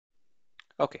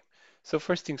Okay, so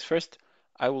first things first,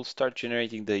 I will start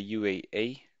generating the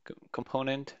UAA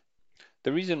component.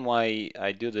 The reason why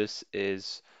I do this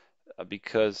is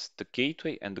because the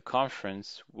gateway and the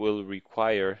conference will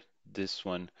require this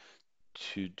one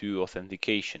to do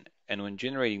authentication. And when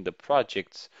generating the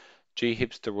projects,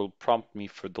 JHipster will prompt me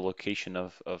for the location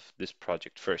of this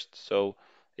project first. So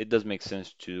it does make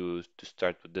sense to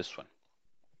start with this one.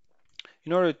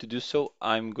 In order to do so,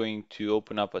 I'm going to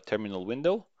open up a terminal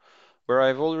window where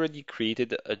I've already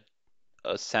created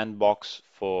a sandbox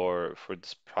for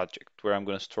this project where I'm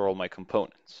going to store all my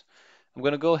components. I'm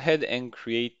going to go ahead and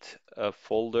create a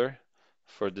folder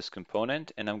for this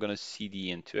component, and I'm going to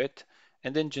cd into it,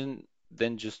 and then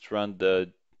just run the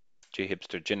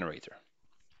JHipster generator.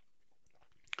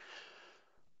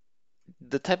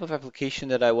 The type of application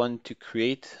that I want to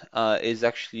create is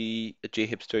actually a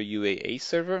JHipster UAA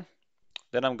server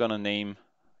that I'm going to name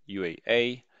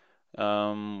UAA,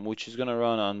 which is going to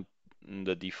run on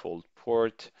the default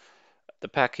port. The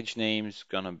package name is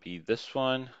going to be this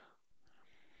one.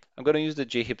 I'm going to use the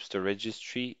JHipster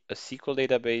registry, a SQL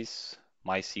database,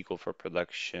 MySQL for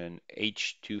production,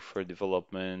 H2 for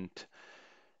development.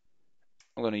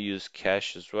 I'm going to use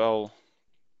cache as well.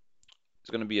 It's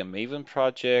going to be a Maven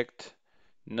project,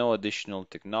 no additional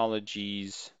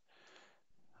technologies.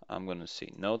 I'm going to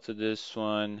say no to this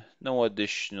one, no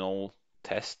additional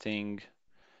testing,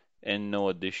 and no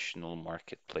additional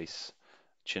marketplace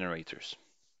generators.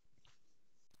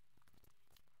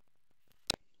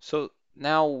 So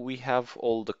now we have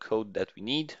all the code that we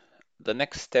need. The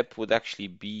next step would actually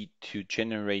be to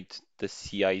generate the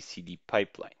CI/CD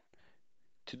pipeline.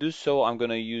 To do so, I'm going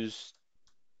to use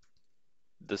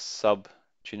the sub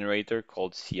generator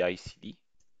called CI/CD,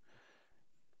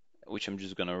 which I'm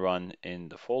just going to run in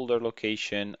the folder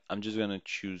location. I'm just going to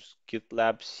choose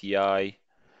GitLab CI,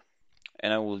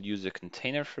 and I will use a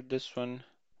container for this one.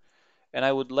 And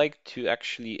I would like to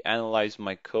actually analyze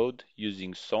my code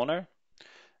using Sonar.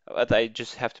 But I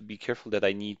just have to be careful that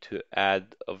I need to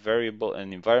add a variable,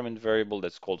 an environment variable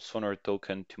that's called Sonar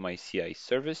token to my CI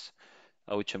service,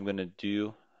 which I'm going to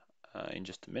do in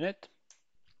just a minute.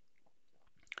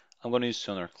 I'm going to use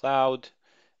Sonar Cloud,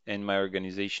 and my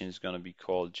organization is going to be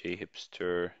called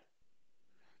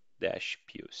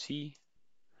JHipster-POC,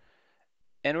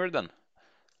 and we're done.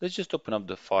 Let's just open up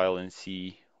the file and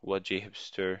see what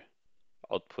JHipster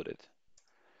outputted.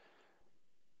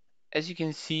 As you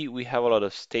can see, we have a lot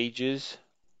of stages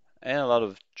and a lot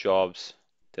of jobs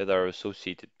that are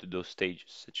associated to those stages,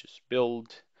 such as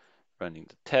build, running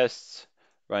the tests,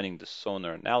 running the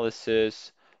Sonar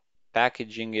analysis,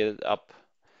 packaging it up,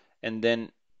 and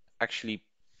then actually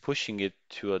pushing it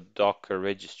to a Docker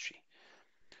registry.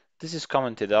 This is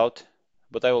commented out,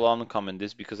 but I will uncomment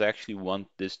this because I actually want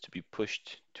this to be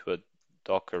pushed to a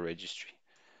Docker registry.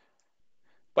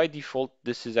 By default,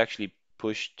 this is actually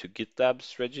pushed to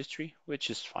GitLab's registry, which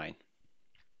is fine.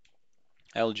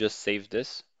 I'll just save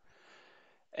this.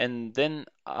 And then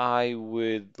I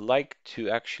would like to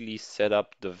actually set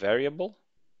up the variable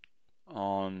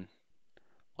on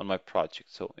my project.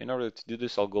 So in order to do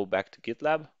this, I'll go back to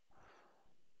GitLab,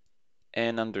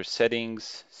 and under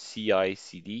settings,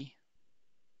 CI/CD,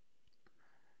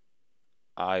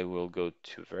 I will go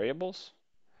to variables,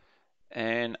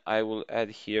 and I will add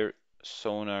here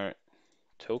Sonar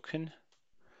token.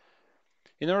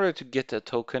 In order to get a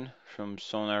token from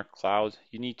Sonar Cloud,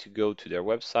 you need to go to their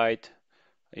website,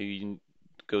 you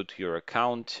go to your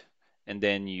account, and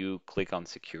then you click on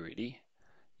security.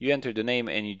 You enter the name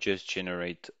and you just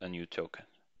generate a new token.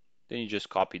 Then you just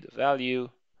copy the value,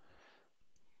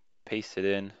 paste it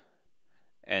in,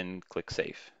 and click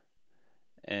save.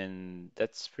 And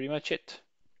that's pretty much it.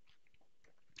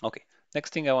 Okay,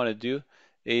 next thing I want to do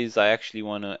is I actually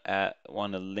want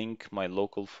to link my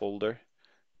local folder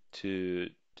to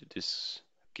this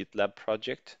GitLab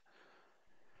project.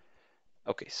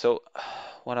 Okay, so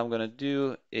what I'm gonna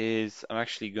do is I'm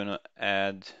actually gonna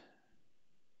add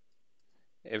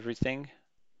everything.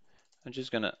 I'm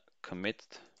just gonna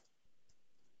commit,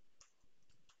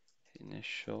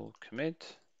 initial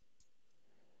commit,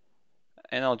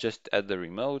 and I'll just add the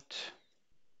remote,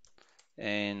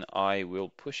 and I will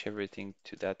push everything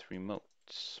to that remote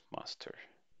master.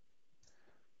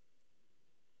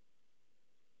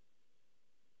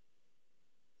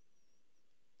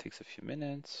 Takes a few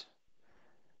minutes.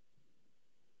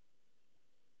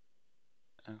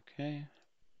 Okay.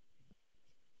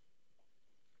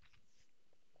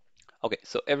 Okay,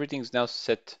 so everything's now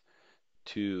set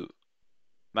to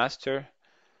master.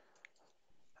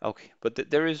 Okay, but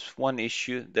there is one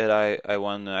issue that I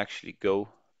want to actually go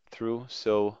through.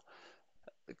 So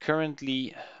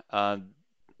currently, uh,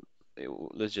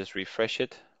 let's just refresh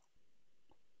it,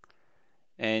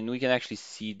 and we can actually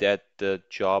see that the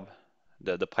job,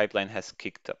 the pipeline has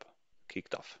kicked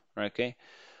off. Okay.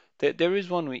 There is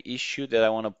one issue that I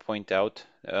want to point out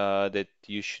that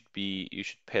you should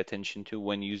pay attention to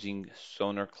when using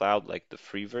Sonar Cloud, like the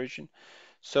free version.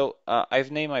 So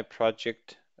I've named my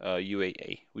project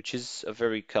UAA, which is a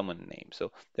very common name.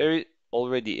 So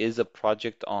already is a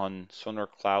project on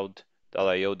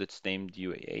sonarcloud.io that's named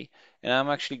UAA, and I'm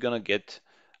actually gonna get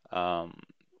um,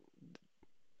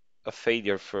 a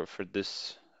failure for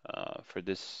this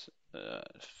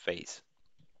phase.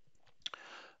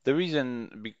 The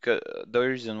reason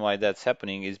why that's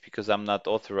happening is because I'm not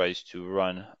authorized to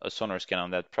run a sonar scan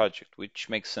on that project, which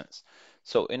makes sense.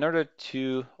 So in order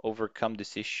to overcome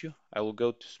this issue, I will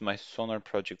go to my sonar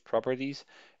project properties,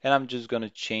 and I'm just going to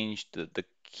change the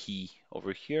key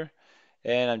over here,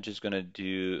 and I'm just going to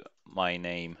do my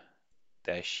name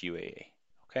dash UAA.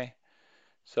 Okay,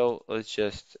 so let's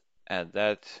just add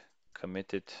that,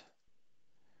 commit it,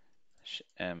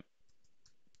 and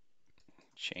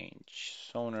change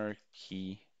sonar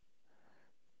key,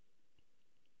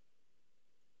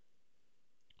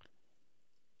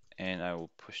 and I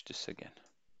will push this again.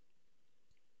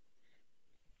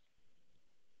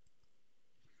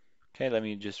 Okay, let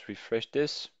me just refresh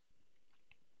this.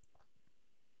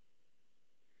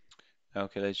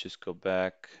 Okay, let's just go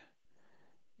back.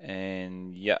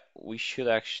 And yeah, we should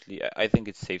actually, I think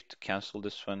it's safe to cancel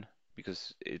this one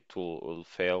because will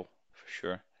fail for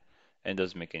sure. And it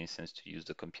doesn't make any sense to use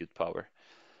the compute power.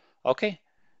 Okay,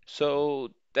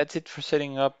 so that's it for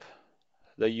setting up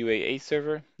the UAA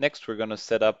server. Next, we're going to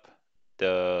set up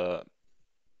the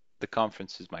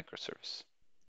conference's microservice.